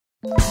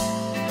Hello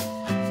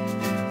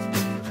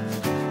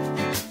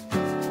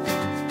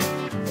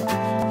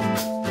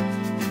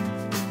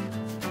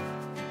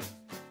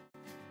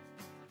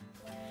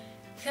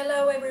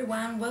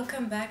everyone,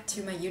 welcome back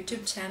to my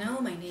YouTube channel.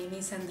 My name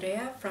is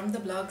Andrea from the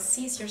blog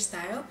Seize Your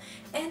Style,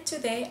 and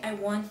today I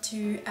want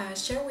to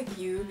share with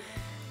you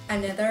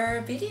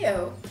another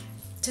video.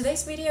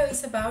 Today's video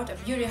is about a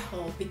beauty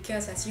haul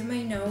because, as you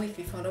may know if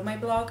you follow my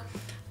blog,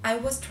 I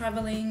was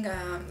traveling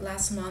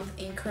last month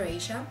in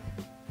Croatia,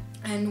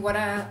 and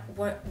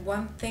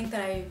one thing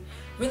that I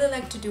really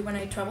like to do when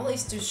I travel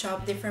is to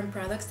shop different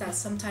products that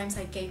sometimes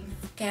I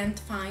can't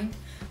find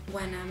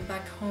when I'm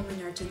back home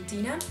in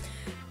Argentina.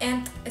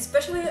 And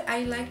especially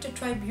I like to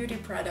try beauty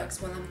products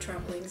when I'm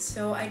traveling,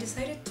 so I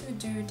decided to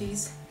do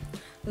this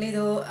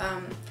little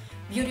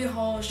beauty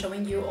haul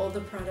showing you all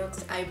the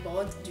products I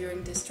bought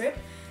during this trip.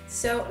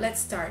 So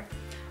let's start.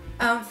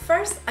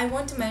 First, I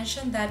want to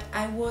mention that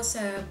I was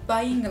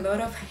buying a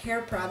lot of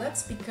hair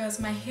products because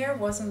my hair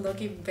wasn't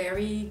looking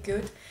very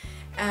good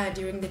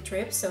during the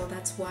trip, so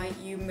that's why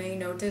you may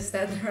notice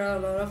that there are a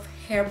lot of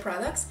hair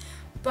products,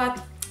 but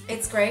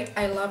it's great.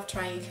 I love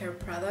trying hair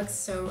products,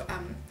 so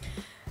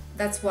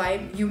that's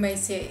why you may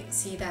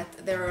see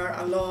that there are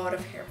a lot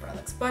of hair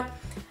products. But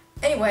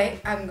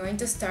anyway, I'm going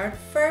to start.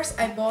 First,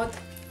 I bought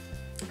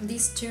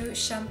these two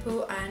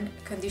shampoo and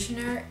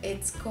conditioner.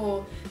 It's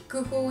called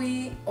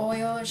Kiehl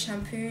oil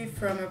shampoo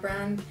from a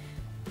brand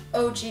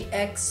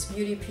OGX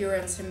Beauty Pure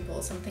and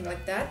Simple, something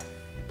like that.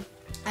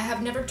 I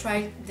have never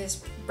tried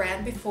this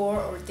brand before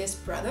or these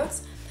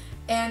products,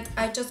 and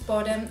I just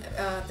bought them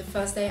the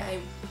first day I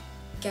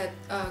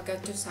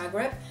got to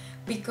Zagreb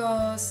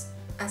because,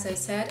 as I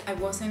said, I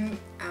wasn't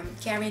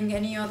carrying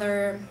any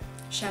other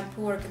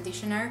shampoo or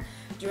conditioner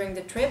during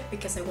the trip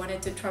because I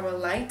wanted to travel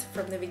light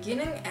from the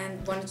beginning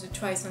and wanted to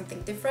try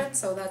something different,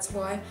 so that's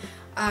why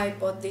I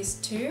bought these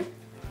two.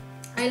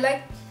 I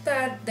like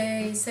that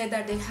they say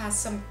that it has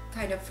some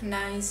kind of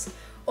nice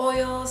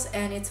oils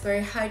and it's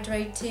very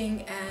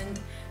hydrating and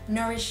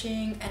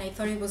nourishing, and I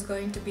thought it was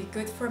going to be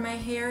good for my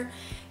hair.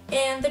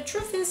 And the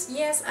truth is,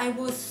 yes, I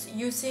was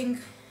using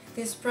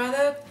this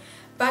product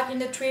back in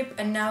the trip,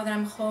 and now that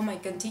I'm home I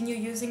continue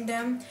using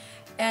them,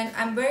 and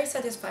I'm very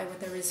satisfied with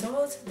the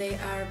results. They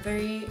are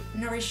very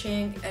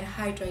nourishing and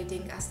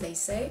hydrating, as they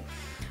say.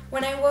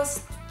 When I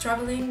was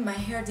traveling, my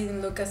hair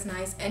didn't look as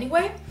nice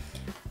anyway.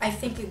 I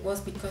think it was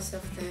because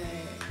of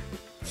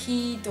the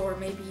heat or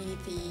maybe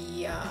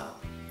the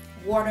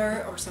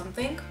water or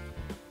something,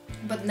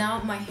 but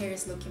now my hair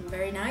is looking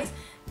very nice,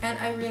 and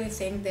I really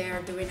think they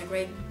are doing a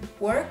great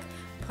work.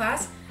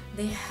 Plus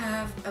they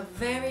have a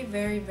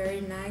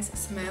very nice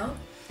smell,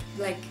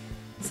 like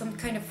some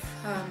kind of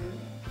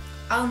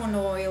almond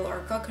oil or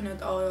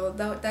coconut oil,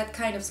 that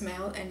kind of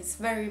smell, and it's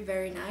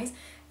very nice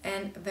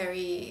and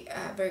very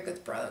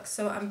good products.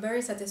 So I'm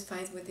very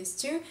satisfied with these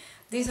two.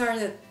 These are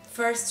the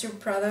first two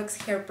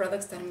hair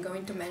products that I'm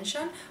going to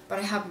mention, but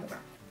I have more.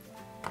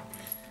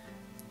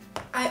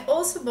 I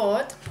also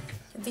bought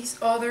this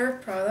other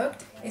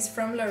product. It's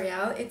from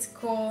L'Oreal. It's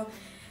called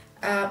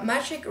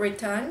Magic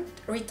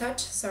Retouch,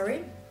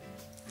 sorry,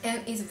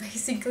 and it's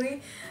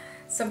basically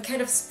some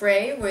kind of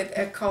spray with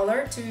a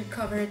color to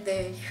cover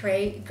the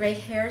gray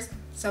hairs,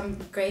 some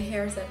gray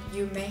hairs that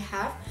you may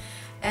have.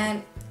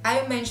 And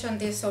I mentioned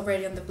this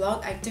already on the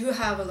blog. I do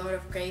have a lot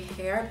of gray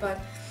hair, but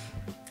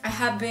I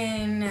have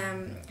been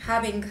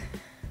having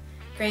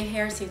gray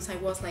hair since I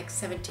was like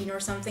 17 or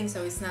something,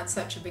 so it's not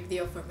such a big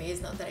deal for me.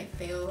 It's not that I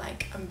feel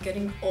like I'm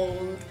getting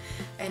old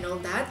and all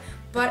that,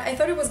 but I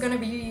thought it was gonna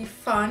be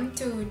fun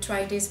to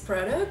try this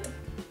product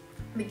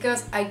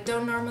because I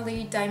don't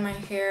normally dye my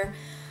hair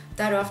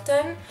that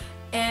often,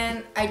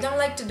 and I don't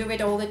like to do it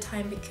all the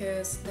time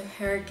because the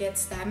hair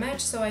gets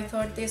damaged, so I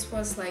thought this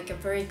was like a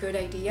very good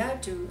idea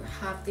to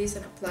have this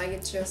and apply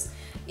it just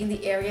in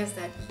the areas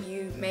that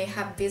you may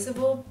have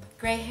visible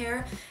gray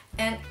hair,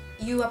 and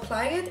you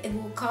apply it, it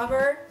will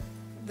cover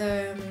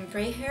the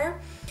gray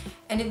hair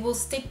and it will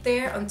stick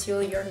there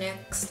until your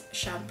next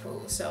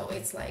shampoo, so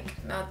it's like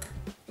not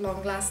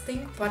long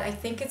lasting. But I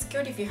think it's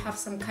good if you have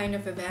some kind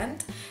of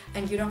event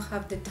and you don't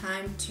have the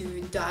time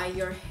to dye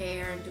your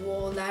hair and do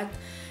all that,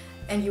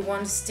 and you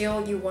want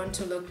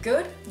to look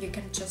good. You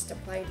can just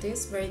apply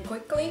this very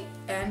quickly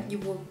and you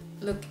will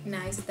look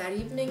nice that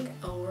evening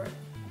or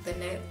the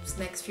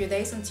next few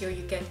days until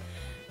you get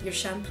your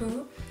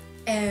shampoo,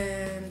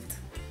 and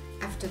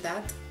after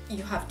that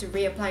you have to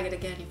reapply it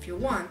again if you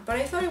want. But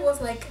I thought it was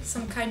like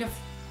some kind of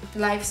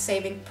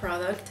life-saving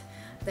product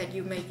that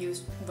you may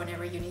use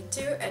whenever you need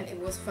to, and it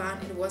was fun.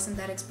 It wasn't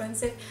that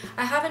expensive.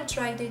 I haven't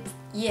tried it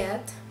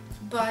yet,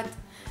 but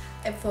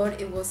I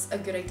thought it was a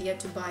good idea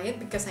to buy it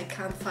because I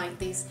can't find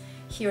this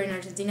here in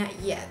Argentina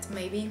yet.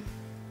 Maybe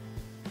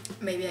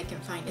I can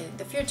find it in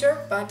the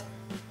future, but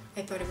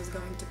I thought it was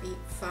going to be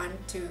fun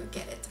to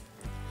get it.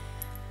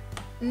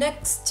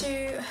 Next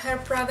to hair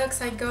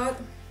products, I got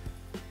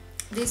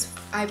this.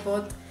 I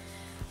bought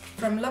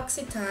from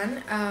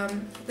L'Occitane.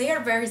 They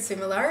are very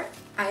similar.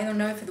 I don't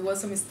know if it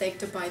was a mistake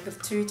to buy the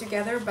two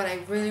together, but I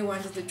really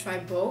wanted to try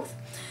both.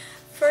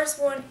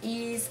 first one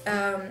is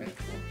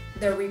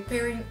the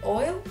repairing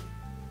oil.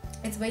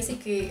 It's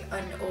basically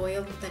an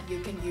oil that you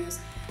can use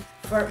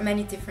for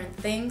many different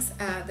things.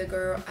 The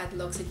girl at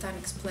L'Occitane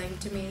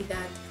explained to me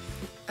that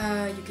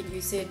you can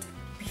use it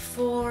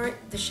before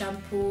the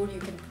shampoo, you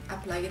can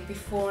apply it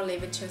before,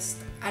 leave it just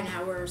an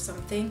hour or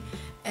something,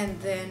 and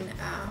then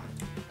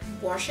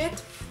wash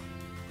it,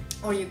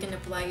 or you can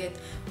apply it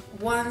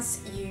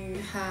once you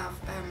have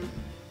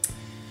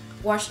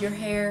washed your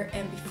hair,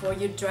 and before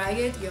you dry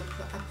it you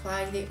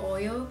apply the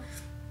oil,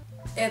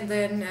 and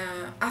then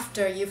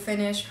after you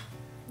finish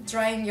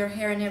drying your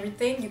hair and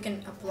everything, you can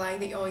apply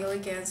the oil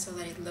again so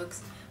that it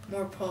looks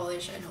more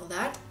polished and all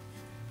that.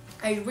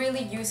 I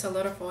really use a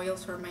lot of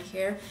oils for my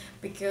hair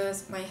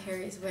because my hair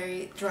is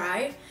very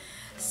dry,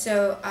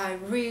 so I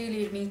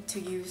really need to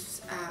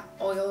use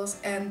oils.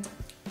 And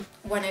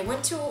when I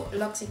went to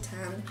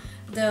L'Occitane,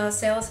 the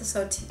sales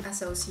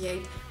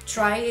associate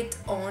tried it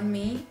on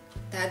me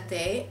that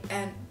day,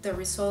 and the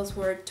results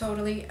were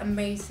totally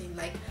amazing.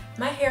 Like,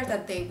 my hair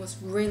that day was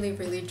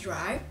really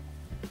dry,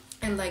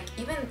 and like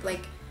even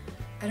like,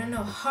 I don't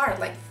know, hard,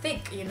 like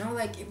thick, you know,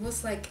 like it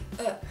was like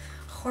a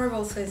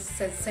horrible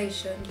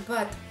sensation.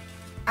 But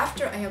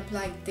after I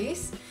applied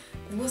this,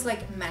 it was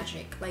like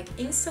magic. Like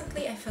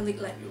instantly I felt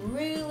it like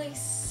really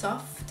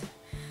soft,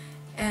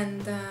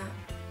 and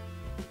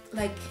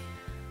like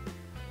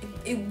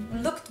it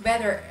looked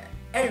better,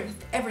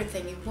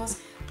 everything, it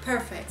was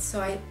perfect.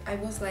 So I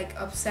was like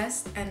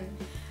obsessed, and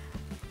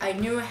I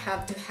knew I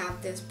had to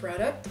have this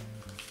product.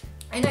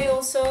 And I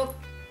also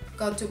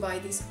got to buy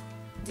this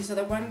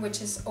other one,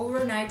 which is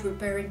overnight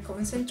repairing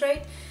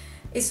concentrate.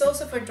 It's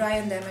also for dry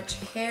and damaged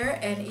hair,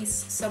 and it's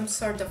some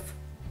sort of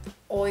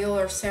oil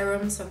or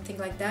serum, something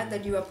like that,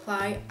 that you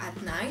apply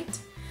at night,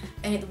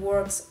 and it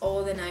works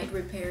all the night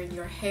repairing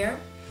your hair.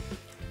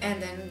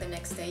 And then the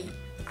next day,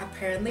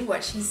 apparently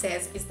what she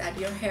says is that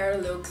your hair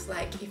looks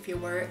like if you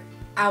were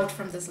out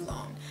from the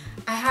salon.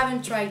 I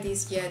haven't tried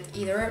this yet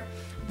either,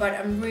 but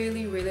I'm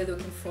really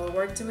looking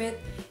forward to it.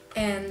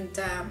 And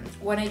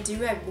when I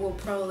do, I will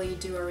probably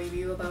do a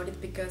review about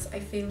it, because I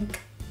think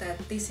that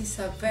this is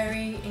a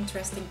very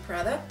interesting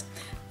product,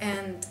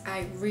 and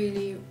I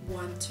really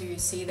want to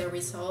see the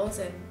results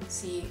and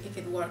see if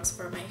it works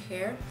for my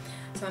hair.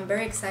 So I'm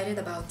very excited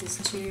about these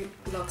two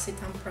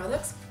L'Occitane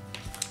products.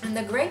 And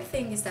the great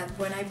thing is that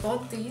when I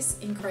bought these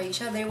in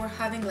Croatia, they were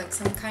having like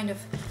some kind of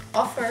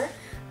offer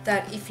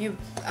that if you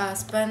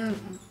spend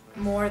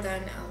more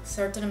than a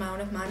certain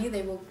amount of money,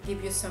 they will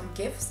give you some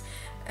gifts.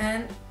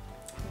 And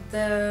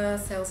the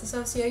sales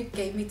associate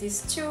gave me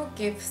these two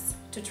gifts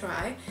to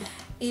try.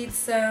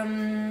 It's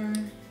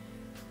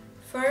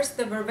first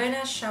the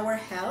Verbena shower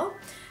gel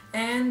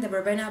and the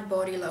Verbena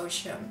body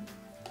lotion.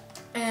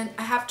 And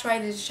I have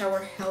tried this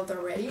shower gel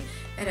already,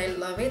 and I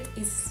love it.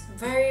 It's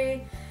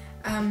very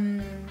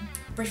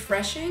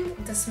refreshing.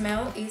 The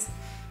smell is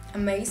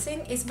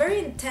amazing. It's very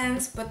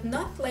intense, but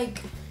not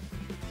like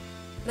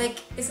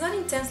it's not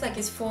intense like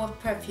it's full of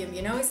perfume,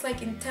 you know. It's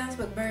like intense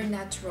but very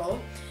natural.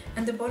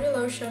 And the body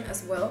lotion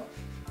as well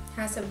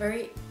has a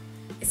very,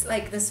 it's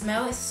like the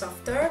smell is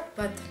softer,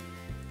 but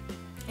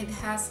it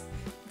has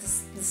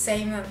the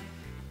same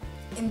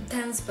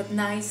intense but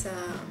nice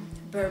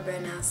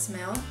Verbena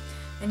smell,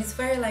 and it's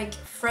very like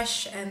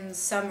fresh and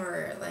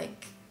summer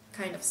like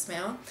kind of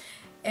smell.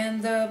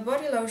 And the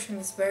body lotion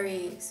is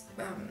very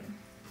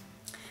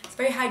it's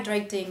very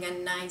hydrating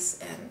and nice,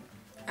 and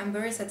I'm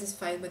very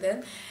satisfied with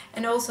it.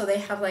 And also they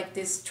have like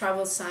this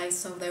travel size,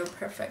 so they're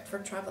perfect for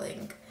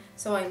traveling.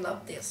 So I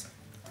love this.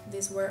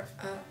 These were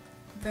a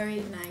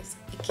very nice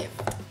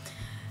gift.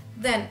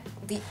 Then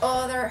the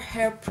other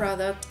hair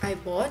product I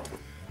bought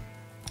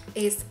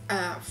is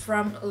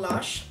from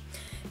Lush.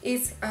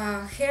 It's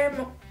hair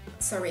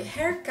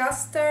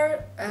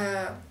Custard,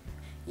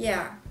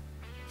 yeah,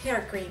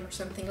 hair cream or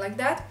something like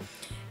that.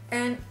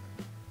 And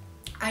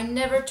I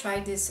never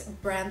tried this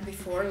brand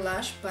before,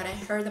 Lush, but I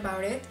heard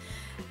about it.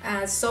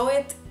 Saw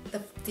it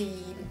the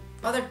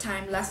other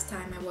time, last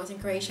time I was in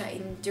Croatia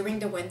during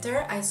the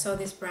winter. I saw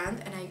this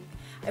brand, and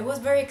I was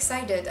very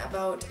excited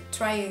about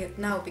trying it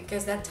now,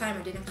 because that time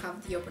I didn't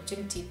have the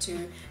opportunity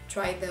to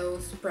try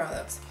those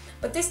products.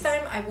 But this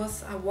time I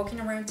was walking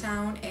around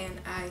town,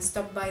 and I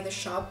stopped by the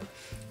shop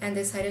and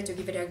decided to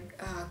give it a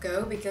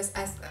go, because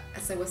as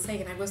I was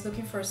saying, I was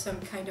looking for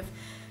some kind of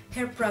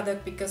hair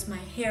product because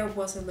my hair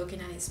wasn't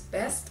looking at its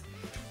best.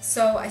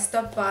 So I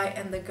stopped by,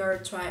 and the girl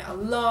tried a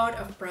lot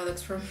of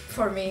products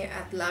for me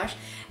at Lush,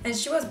 and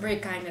she was very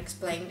kind and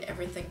explained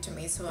everything to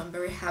me, so I'm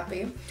very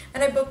happy.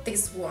 And I bought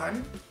this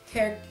one,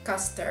 hair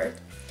Custard,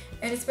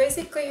 and it's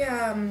basically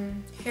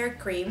hair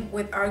cream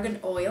with argan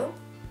oil.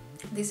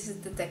 This is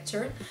the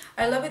texture.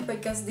 I love it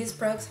because these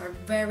products are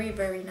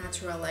very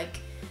natural. Like,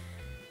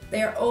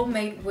 they are all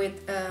made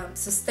with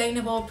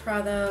sustainable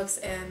products,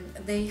 and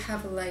they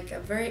have like a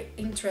very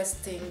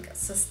interesting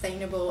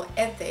sustainable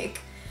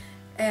ethic.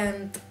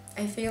 And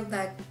I feel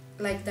that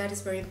that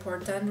is very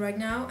important right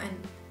now, and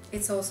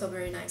it's also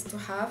very nice to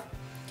have.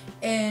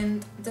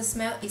 And the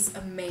smell is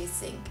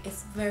amazing.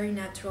 It's very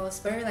natural. It's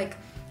very like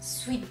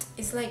sweet.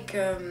 It's like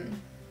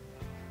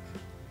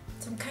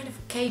some kind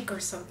of cake or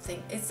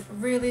something. It's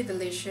really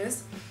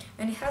delicious,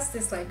 and it has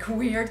this like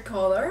weird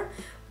color,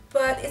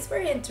 but it's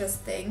very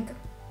interesting.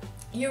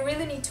 You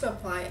really need to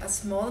apply a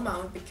small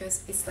amount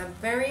because it's a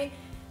very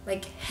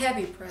like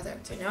heavy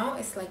product, you know,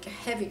 it's like a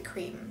heavy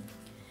cream.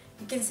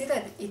 You can see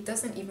that it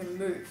doesn't even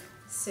move,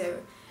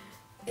 so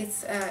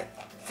it's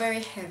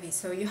very heavy,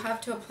 so you have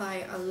to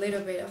apply a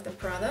little bit of the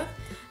product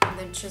and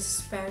then just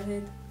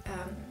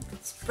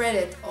spread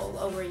it all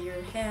over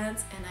your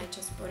hands, and I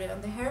just put it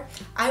on the hair.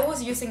 I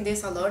was using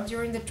this a lot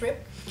during the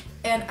trip,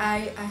 and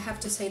I have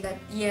to say that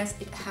yes,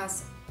 it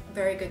has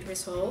very good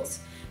results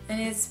and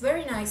it's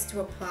very nice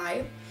to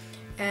apply,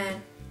 and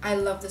I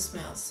love the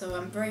smell, so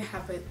I'm very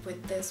happy with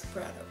this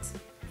product.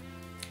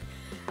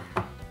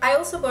 I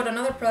also bought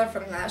another product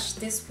from Lush.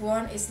 This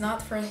one is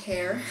not for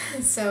hair,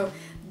 so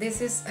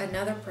this is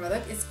another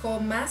product. It's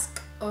called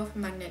Mask of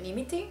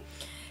Magnaminty.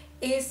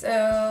 It's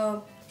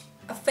a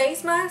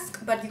face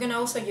mask, but you can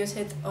also use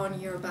it on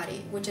your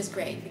body, which is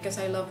great because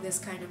I love this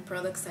kind of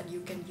products that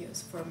you can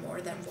use for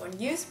more than one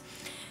use.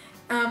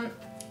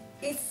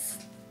 It's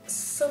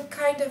some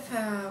kind of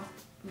a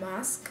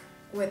mask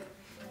with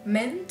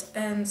mint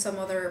and some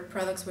other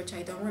products which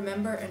I don't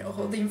remember, and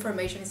all the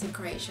information is in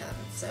Croatian,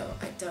 so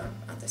I don't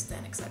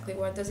understand exactly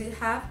what does it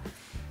have,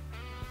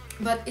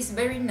 but it's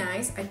very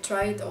nice. I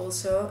tried it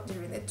also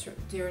during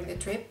the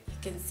trip. You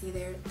can see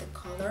there the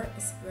color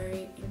is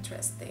very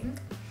interesting,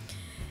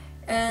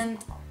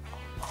 and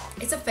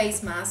it's a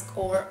face mask,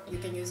 or you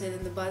can use it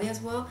in the body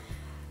as well,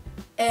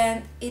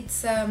 and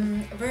it's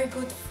very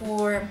good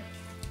for,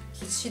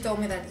 she told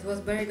me that it was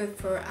very good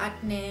for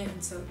acne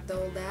and so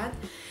all that.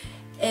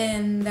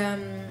 And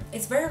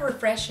it's very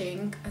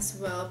refreshing as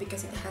well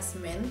because it has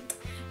mint,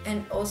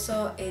 and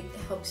also it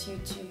helps you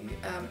to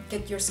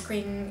get your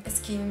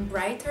skin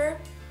brighter,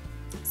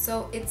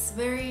 so it's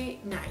very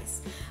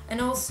nice.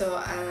 And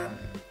also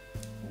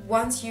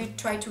once you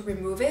try to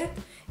remove it,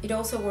 it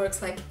also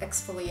works like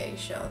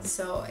exfoliation,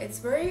 so it's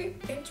very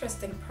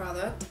interesting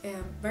product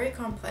and very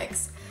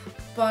complex,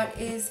 but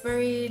it's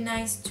very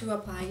nice to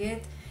apply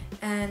it,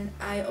 and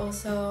I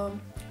also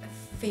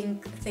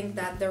think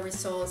that the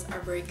results are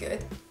very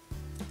good.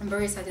 I'm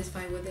very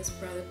satisfied with this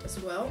product as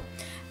well,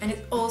 and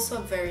it's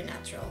also very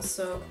natural,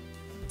 so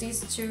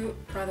these two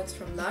products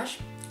from Lush,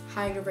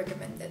 highly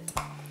recommended.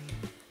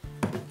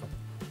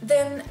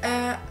 Then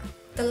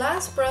the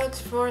last products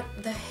for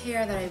the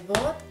hair that I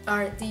bought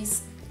are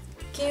these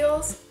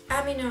Kiehl's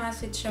Amino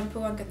Acid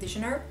Shampoo and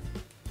Conditioner,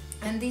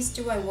 and these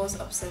two I was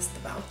obsessed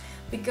about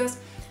because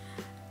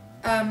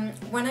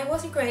when I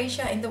was in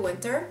Croatia in the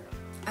winter,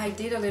 I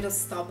did a little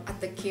stop at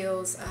the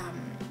Kiehl's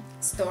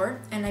store,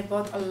 and I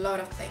bought a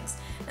lot of things,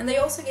 and they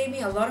also gave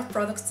me a lot of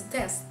products to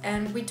test,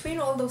 and between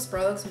all those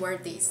products were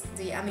these,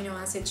 the Amino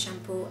Acid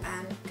Shampoo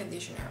and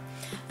Conditioner.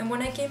 And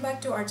when I came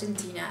back to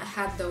Argentina, I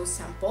had those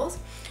samples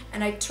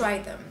and I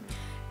tried them,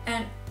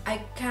 and I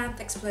can't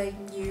explain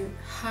you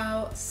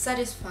how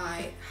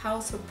satisfied, how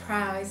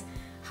surprised,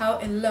 how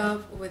in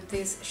love with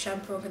this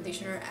shampoo and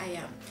conditioner I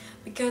am,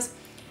 because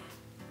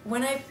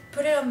when I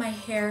put it on my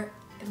hair,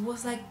 it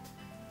was like,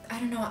 I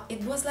don't know,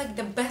 it was like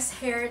the best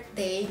hair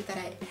day that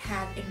I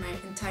had in my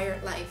entire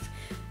life.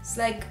 It's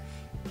like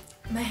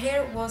my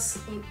hair was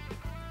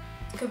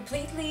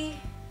completely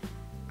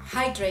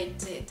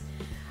hydrated,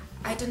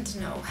 I don't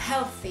know,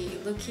 healthy,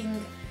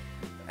 looking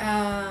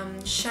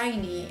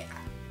shiny,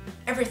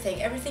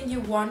 everything you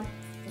want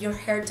your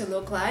hair to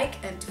look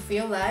like and to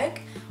feel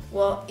like.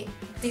 Well,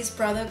 this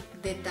product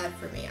did that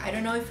for me. I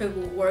don't know if it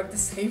will work the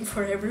same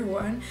for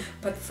everyone,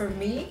 but for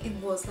me it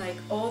was like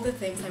all the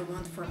things I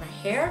want for my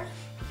hair.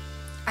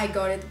 I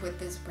got it with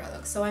this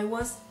product, so I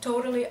was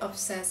totally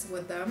obsessed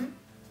with them.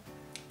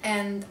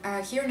 And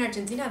here in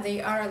Argentina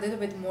they are a little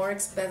bit more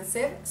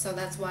expensive, so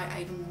that's why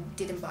I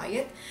didn't buy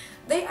it.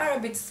 They are a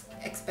bit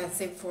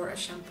expensive for a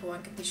shampoo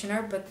and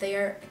conditioner, but they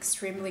are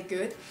extremely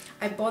good.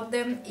 I bought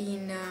them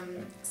in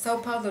Sao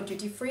Paulo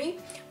duty free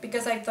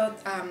because I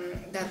thought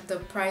that the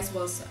price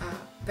was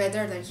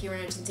better than here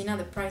in Argentina.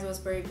 The price was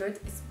very good,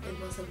 it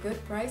was a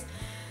good price,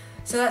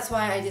 so that's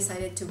why I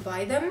decided to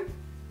buy them.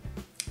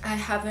 I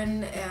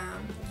haven't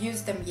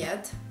used them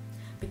yet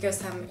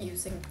because I'm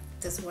using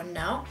this one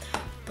now,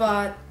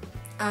 but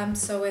I'm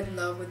so in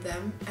love with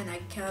them and I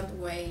can't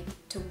wait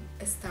to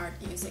start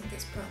using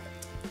this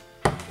product.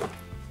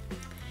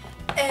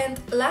 And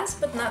last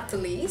but not the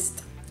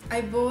least, I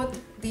bought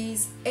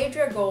this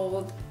Adria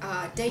Gold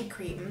day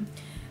cream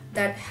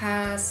that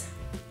has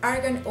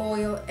argan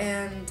oil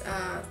and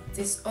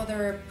this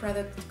other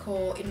product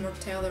called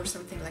Immortelle or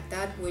something like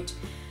that, which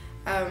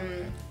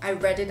I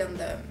read it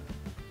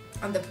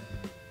on the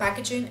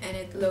packaging and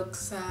it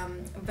looks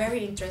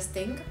very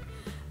interesting.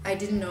 I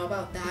didn't know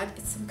about that.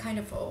 It's some kind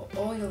of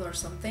oil or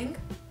something.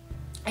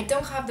 I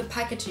don't have the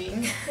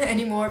packaging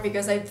anymore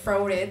because I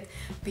threw it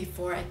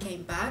before I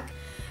came back,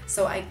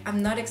 so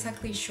I'm not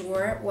exactly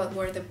sure what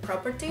were the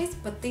properties,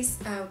 but this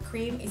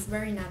cream is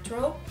very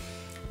natural.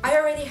 I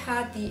already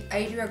had the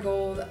Adria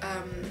Gold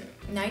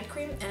night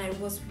cream and I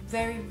was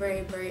very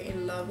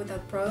in love with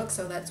that product,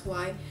 so that's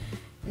why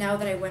now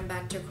that I went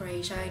back to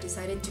Croatia, I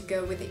decided to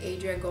go with the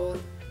Adria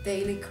Gold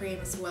Daily Cream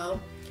as well,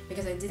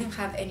 because I didn't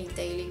have any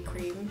daily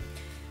cream,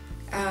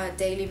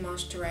 daily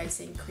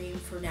moisturizing cream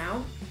for now.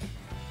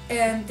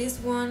 And this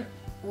one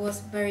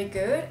was very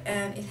good,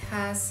 and it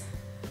has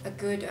a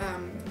good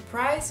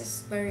price.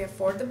 It's very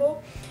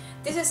affordable.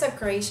 This is a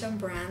Croatian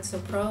brand, so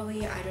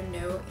probably, I don't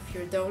know, if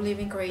you don't live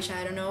in Croatia,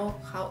 I don't know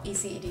how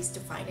easy it is to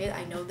find it.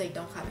 I know they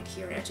don't have it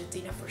here in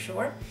Argentina for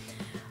sure,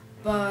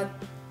 but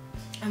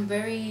I'm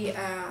very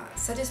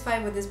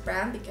satisfied with this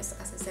brand because,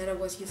 as I said, I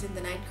was using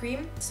the night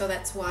cream, so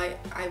that's why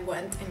I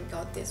went and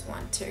got this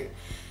one too.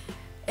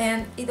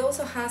 And it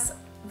also has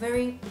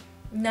very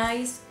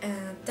nice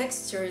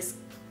textures,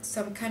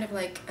 some kind of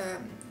like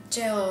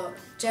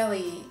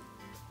jelly,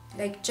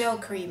 like gel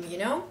cream, you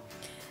know,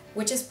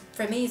 which is,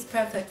 for me, is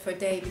perfect for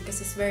day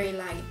because it's very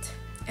light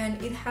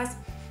and it has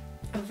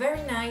a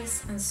very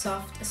nice and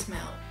soft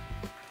smell.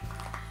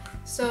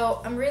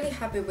 So I'm really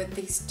happy with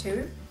these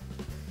two,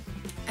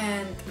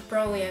 and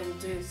probably I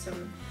will do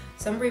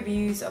some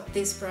reviews of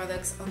these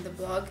products on the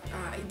blog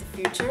in the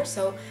future,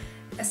 so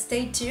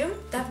stay tuned.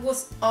 That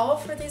was all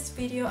for this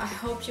video. I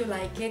hope you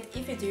like it.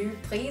 If you do,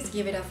 please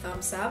give it a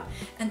thumbs up,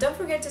 and don't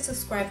forget to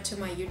subscribe to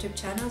my YouTube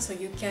channel so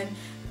you can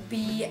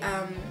be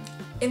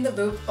in the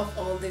loop of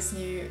all this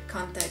new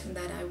content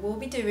that I will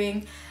be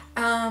doing.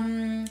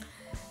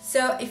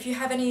 So if you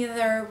have any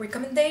other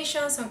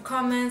recommendations or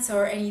comments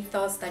or any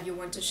thoughts that you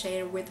want to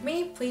share with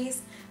me,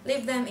 please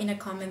leave them in a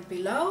comment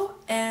below.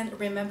 And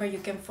remember, you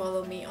can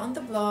follow me on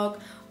the blog,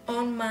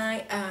 on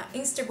my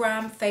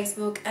Instagram,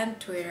 Facebook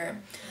and Twitter.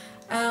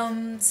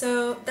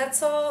 So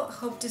that's all.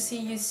 Hope to see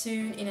you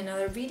soon in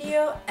another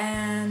video,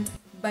 and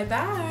bye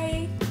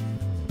bye!